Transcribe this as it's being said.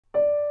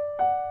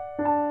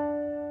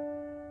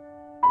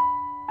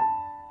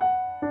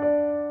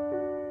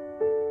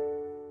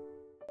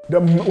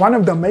One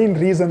of the main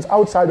reasons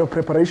outside of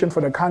preparation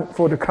for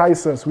the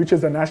crisis, which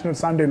is the National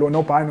Sunday Law,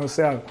 no buy, no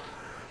sell,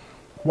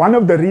 one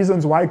of the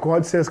reasons why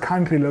God says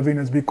country living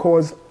is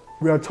because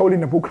we are told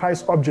in the book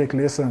Christ Object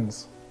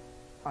Lessons.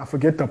 I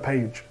forget the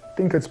page. I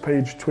think it's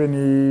page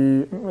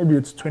 20, maybe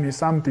it's 20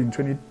 something,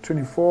 20,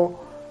 24,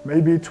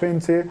 maybe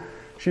 20.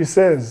 She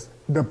says,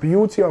 the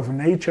beauty of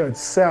nature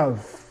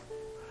itself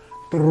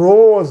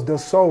draws the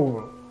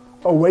soul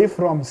away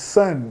from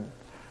sin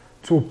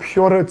to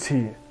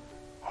purity,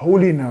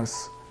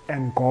 holiness,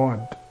 and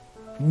God.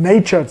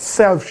 Nature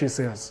itself, she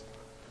says,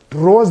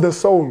 draws the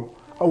soul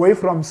away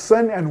from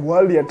sin and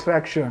worldly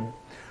attraction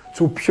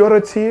to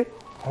purity,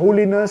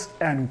 holiness,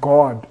 and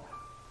God.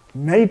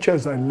 Nature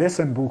is a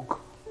lesson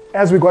book.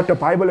 As we got the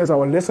Bible as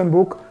our lesson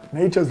book,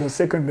 nature is the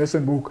second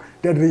lesson book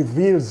that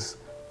reveals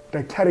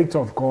the character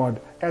of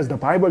God. As the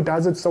Bible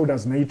does it, so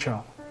does nature.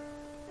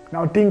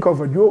 Now think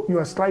of it. You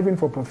are striving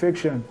for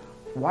perfection.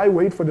 Why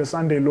wait for the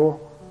Sunday law?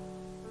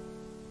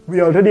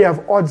 We already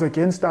have odds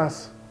against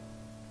us.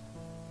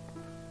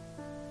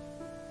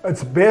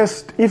 It's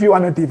best if you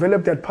want to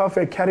develop that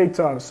perfect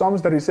character.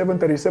 Psalms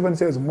 37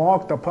 says,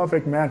 mark the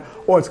perfect man.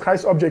 Oh, it's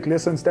Christ Object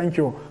Lessons. Thank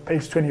you.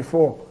 Page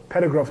 24,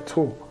 paragraph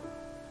 2.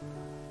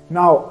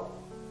 Now,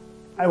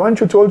 I want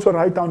you to also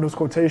write down this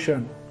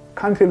quotation.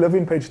 Country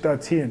Living, page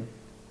 13.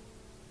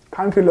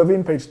 Country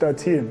Living, page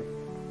 13.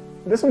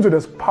 Listen to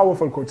this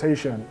powerful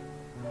quotation.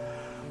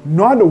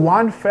 Not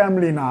one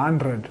family in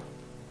 100.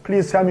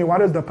 Please tell me,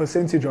 what is the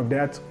percentage of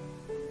that?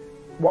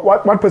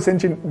 What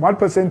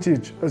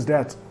percentage is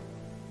that?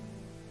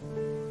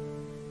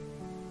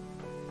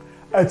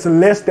 It's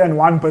less than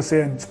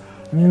 1%.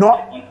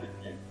 Not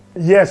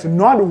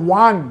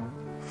one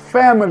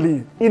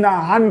family in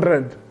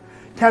 100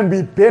 can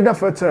be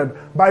benefited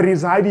by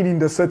residing in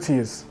the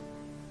cities.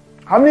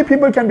 How many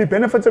people can be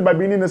benefited by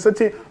being in the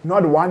city?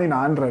 Not one in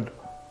 100.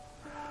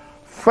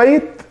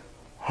 Faith,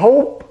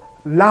 hope,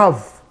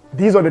 love.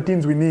 These are the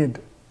things we need.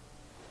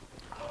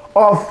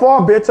 Are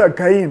far better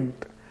gained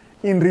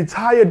in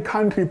retired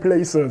country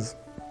places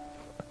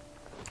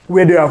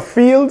where there are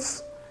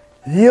fields,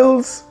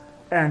 hills,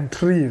 and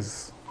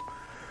trees.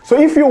 So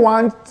if you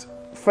want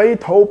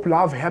faith, hope,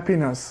 love,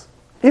 happiness,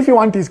 if you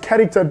want these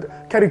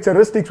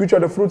characteristics which are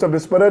the fruits of the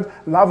Spirit,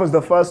 love is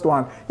the first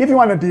one. If you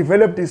want to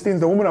develop these things,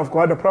 the woman of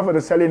God, the prophet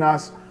is telling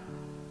us,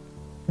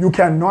 you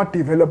cannot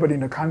develop it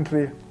in the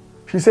country.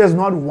 She says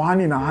not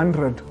one in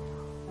 100.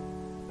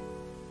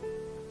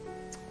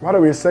 What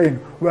are we saying?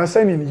 We are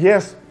saying,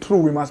 yes, true,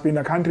 we must be in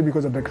the country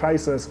because of the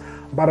crisis,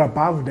 but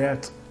above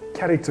that,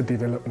 character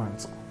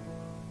development.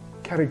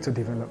 Character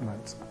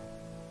development.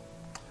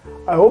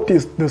 I hope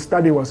the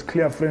study was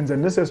clear, friends,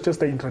 and this is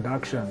just an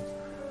introduction.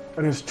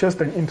 It is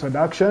just an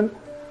introduction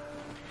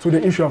to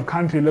the issue of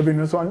country living.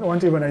 This one,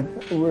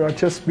 we are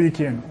just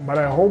speaking, but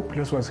I hope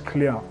this was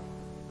clear.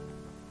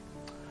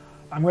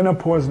 I'm going to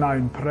pause now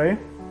and pray.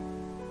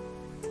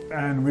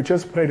 And we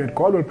just pray that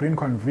God will bring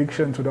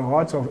conviction to the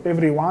hearts of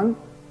everyone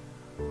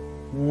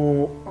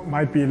who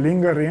might be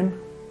lingering.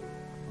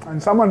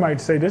 And someone might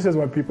say, this is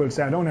what people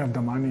say, I don't have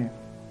the money.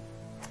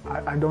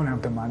 I don't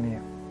have the money.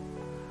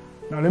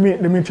 Now let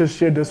me just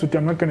share this with you.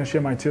 I'm not going to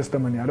share my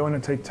testimony. I don't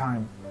want to take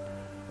time.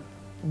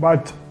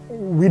 But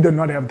we did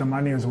not have the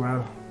money as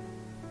well.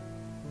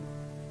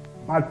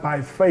 But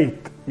by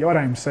faith, you know what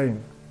I'm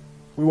saying?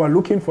 We were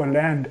looking for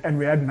land and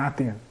we had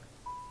nothing.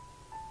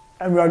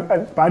 And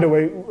by the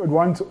way,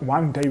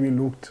 one day we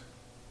looked.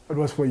 It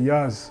was for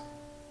years.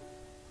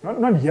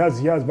 Not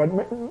years, but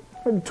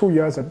maybe 2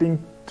 years, I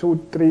think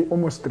 2, 3,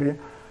 almost 3.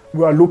 We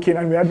were looking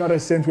and we had not a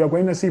cent. We were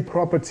going to see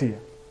property.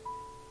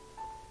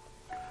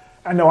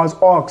 And I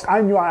was asked.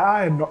 I knew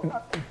I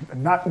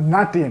had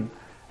nothing.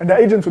 And the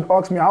agents would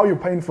ask me, how are you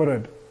paying for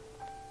it?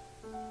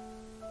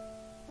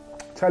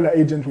 Tell the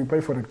agent we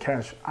pay for it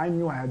cash. I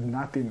knew I had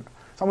nothing.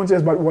 Someone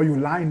says, but were you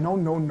lying?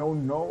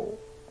 No.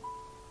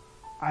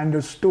 I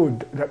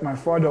understood that my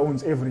father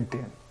owns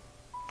everything.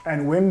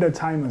 And when the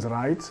time is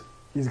right,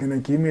 he's going to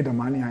give me the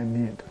money I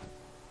need.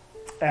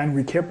 And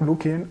we kept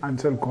looking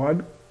until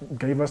God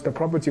gave us the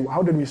property.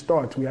 How did we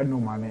start? We had no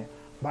money.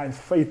 By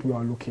faith, we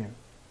are looking.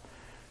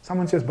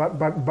 Someone says,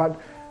 but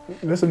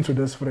listen to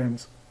this,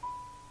 friends.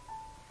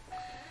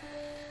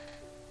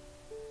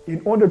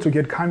 In order to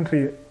get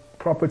country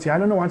property, I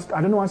don't know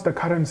what's the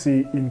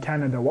currency in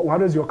Canada.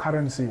 What is your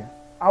currency?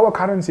 Our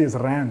currency is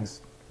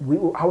rands.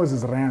 Ours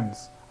is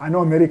rands. I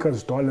know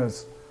America's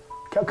dollars,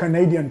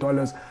 Canadian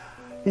dollars.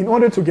 In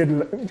order to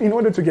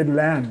get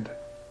land,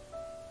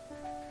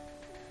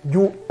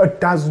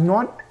 it does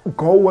not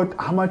go with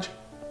how much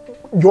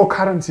your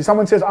currency.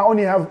 Someone says, I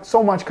only have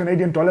so much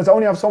Canadian dollars, I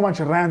only have so much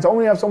rands, I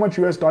only have so much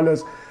US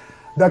dollars.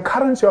 The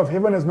currency of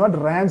heaven is not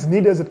rands,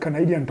 neither is it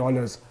Canadian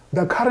dollars.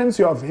 The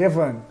currency of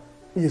heaven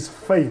is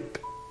faith.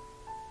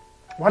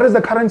 What is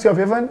the currency of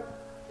heaven?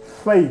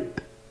 Faith.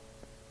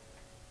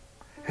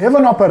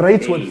 Heaven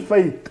operates with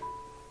faith.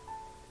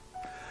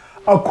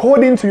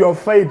 According to your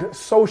faith,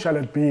 so shall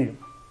it be.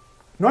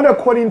 Not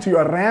according to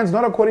your rands,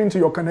 not according to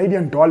your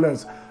Canadian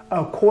dollars.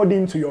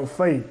 According to your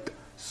faith,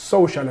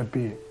 so shall it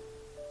be.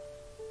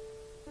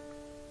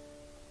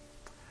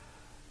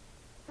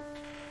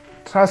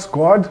 Trust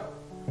God.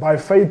 By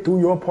faith,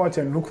 do your part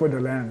and look for the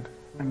land.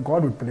 And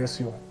God will bless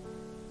you.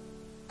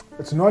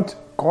 It's not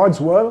God's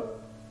will.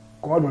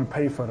 God will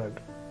pay for it.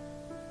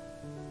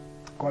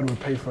 God will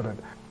pay for it.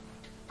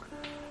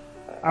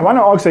 I want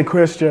to ask a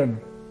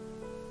question.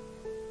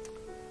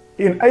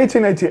 In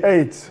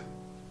 1888,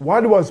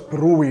 what was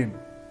brewing?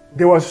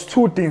 There was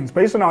two things.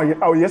 Based on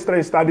our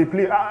yesterday study,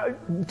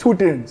 two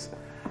things.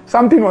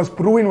 Something was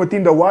brewing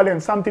within the world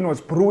and something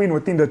was brewing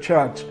within the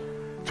church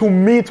to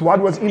meet what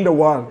was in the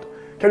world.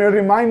 Can you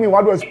remind me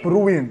what was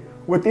brewing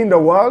within the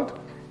world?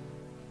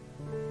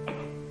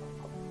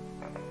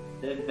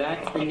 The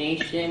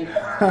vaccination.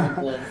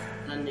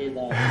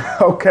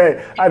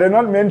 Okay, I did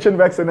not mention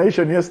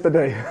vaccination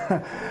yesterday.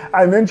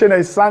 I mentioned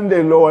a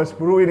Sunday law was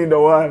brewing in the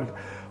world.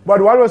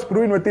 But what was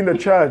brewing within the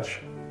church?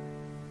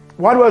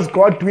 What was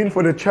God doing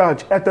for the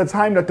church at the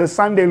time that the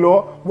Sunday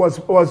law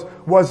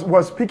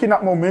was picking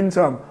up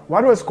momentum?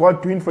 What was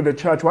God doing for the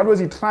church? What was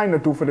he trying to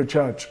do for the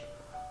church?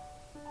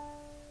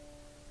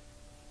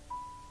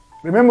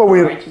 Remember,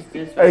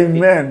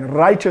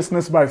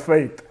 righteousness by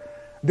faith.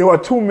 There were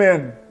two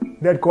men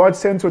that God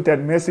sent with that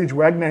message,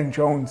 Wagner and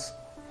Jones.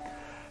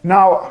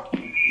 Now,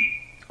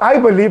 I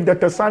believe that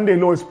the Sunday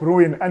law is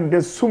brewing, and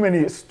there's too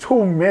many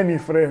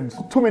friends,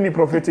 too many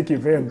prophetic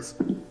events.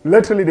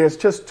 Literally, there's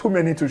just too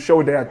many to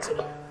show that.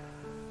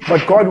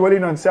 But God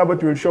willing, on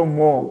Sabbath we'll show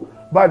more.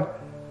 But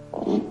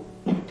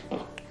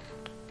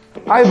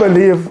I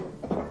believe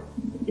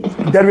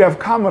that we have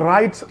come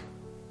right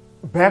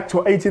back to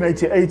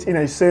 1888 in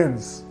a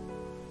sense.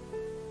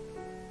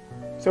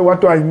 So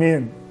what do I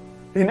mean?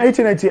 In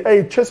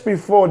 1888, just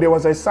before there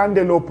was a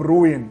Sunday law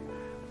brewing,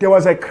 there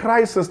was a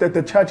crisis that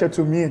the church had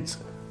to meet.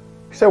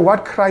 You say,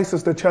 what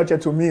crisis the church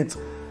had to meet?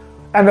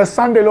 And the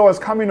Sunday law was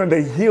coming on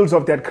the heels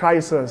of that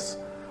crisis.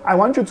 I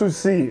want you to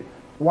see,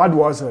 what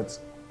was it?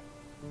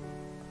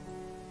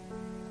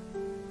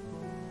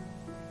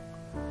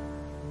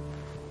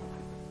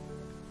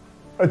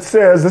 It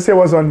says, this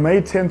was on May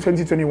 10,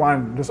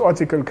 2021. This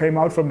article came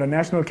out from the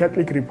National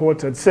Catholic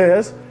Reporter. It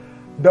says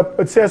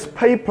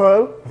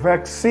papal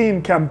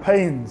vaccine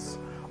campaigns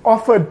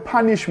offered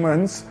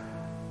punishments,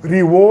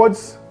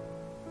 rewards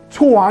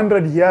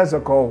 200 years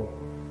ago.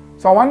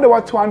 So I wonder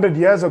what 200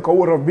 years ago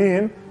would have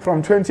been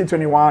from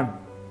 2021.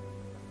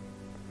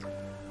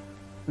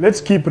 Let's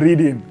keep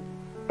reading.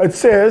 It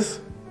says,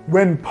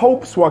 when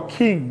popes were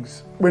king,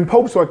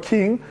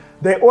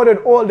 they ordered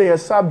all their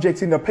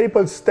subjects in the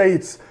papal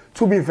states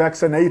to be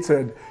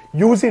vaccinated,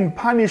 using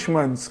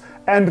punishments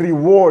and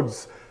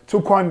rewards to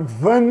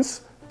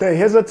convince the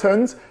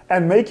hesitant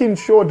and making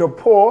sure the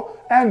poor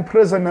and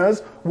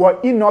prisoners were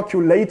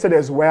inoculated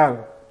as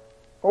well.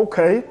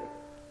 Okay,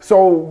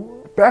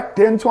 so back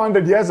then,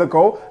 200 years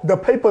ago, the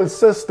papal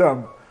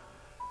system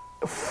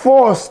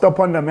forced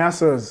upon the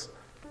masses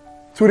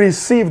to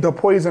receive the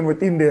poison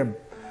within them.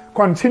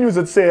 Continues,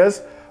 it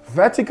says,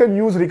 Vatican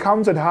News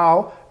recounted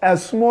how,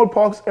 as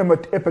smallpox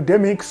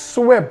epidemic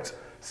swept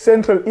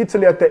central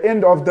Italy at the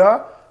end of the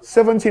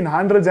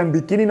 1700s and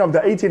beginning of the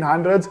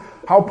 1800s,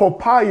 how Pope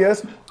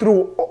Pius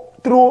threw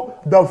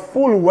the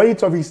full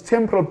weight of his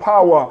temporal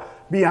power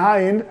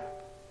behind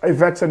a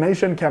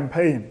vaccination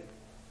campaign.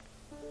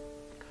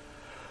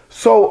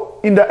 So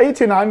in the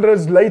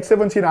 1800s, late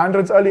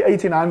 1700s, early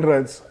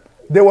 1800s,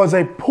 there was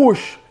a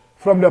push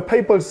from the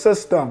papal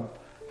system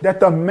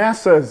that the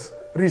masses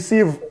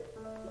receive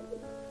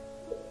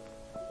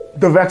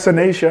the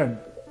vaccination.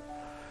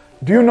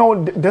 Do you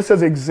know this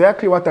is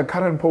exactly what the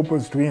current Pope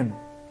is doing?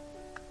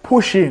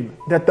 Pushing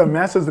that the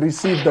masses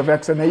receive the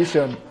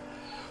vaccination.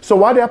 So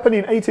what happened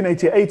in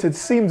 1888, it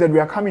seems that we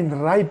are coming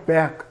right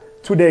back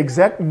to the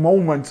exact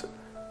moment,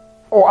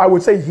 or I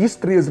would say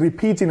history is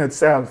repeating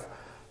itself.